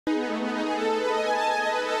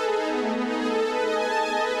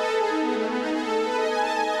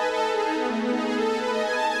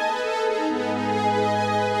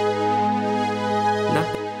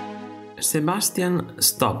Sebastian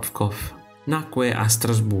Stoskopff nacque a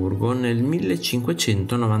Strasburgo nel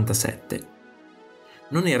 1597.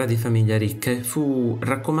 Non era di famiglia ricca e fu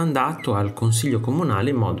raccomandato al consiglio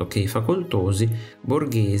comunale in modo che i facoltosi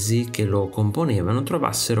borghesi che lo componevano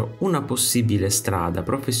trovassero una possibile strada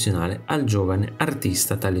professionale al giovane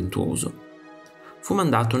artista talentuoso. Fu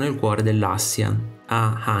mandato nel cuore dell'Assia,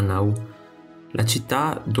 a Hanau, la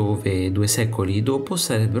città dove 2 secoli dopo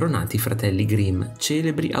sarebbero nati i fratelli Grimm,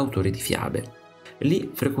 celebri autori di fiabe. Lì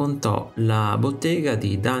frequentò la bottega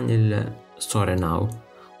di Daniel Sorenau,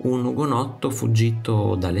 un ugonotto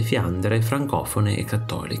fuggito dalle Fiandre francofone e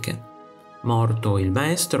cattoliche. Morto il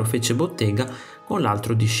maestro, fece bottega con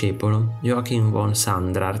l'altro discepolo, Joachim von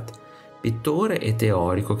Sandrart, pittore e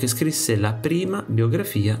teorico che scrisse la prima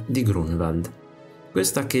biografia di Grunewald.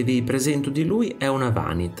 Questa che vi presento di lui è una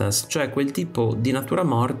Vanitas, cioè quel tipo di natura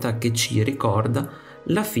morta che ci ricorda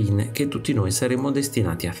la fine che tutti noi saremmo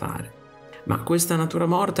destinati a fare. Ma questa natura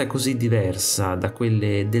morta è così diversa da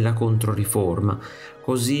quelle della Controriforma,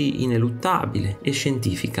 così ineluttabile e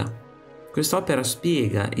scientifica. Quest'opera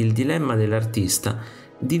spiega il dilemma dell'artista,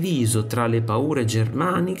 diviso tra le paure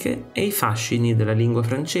germaniche e i fascini della lingua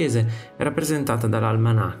francese, rappresentata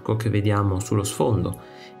dall'almanacco che vediamo sullo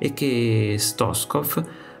sfondo e che Stoskopff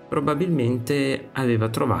probabilmente aveva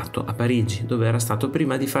trovato a Parigi, dove era stato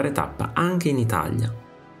prima di fare tappa anche in Italia.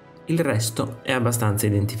 Il resto è abbastanza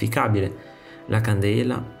identificabile: la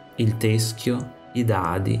candela, il teschio, i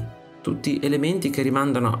dadi, tutti elementi che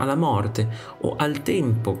rimandano alla morte o al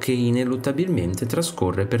tempo che ineluttabilmente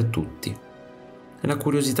trascorre per tutti. La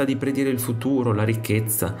curiosità di predire il futuro, la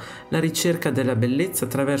ricchezza, la ricerca della bellezza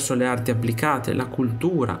attraverso le arti applicate, la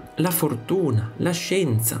cultura, la fortuna, la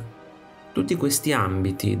scienza. Tutti questi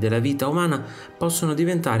ambiti della vita umana possono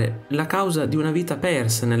diventare la causa di una vita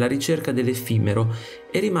persa nella ricerca dell'effimero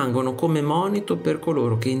e rimangono come monito per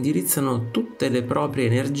coloro che indirizzano tutte le proprie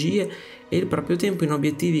energie e il proprio tempo in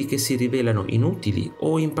obiettivi che si rivelano inutili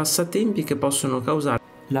o in passatempi che possono causare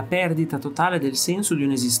la perdita totale del senso di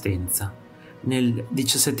un'esistenza. Nel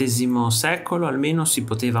XVII secolo almeno si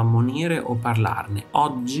poteva ammonire o parlarne.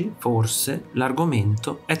 Oggi, forse,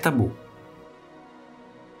 l'argomento è tabù.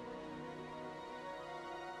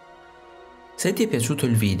 Se ti è piaciuto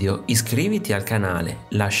il video, iscriviti al canale,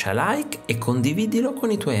 lascia like e condividilo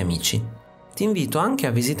con i tuoi amici. Ti invito anche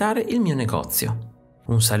a visitare il mio negozio.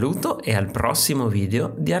 Un saluto e al prossimo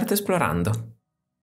video di Artesplorando.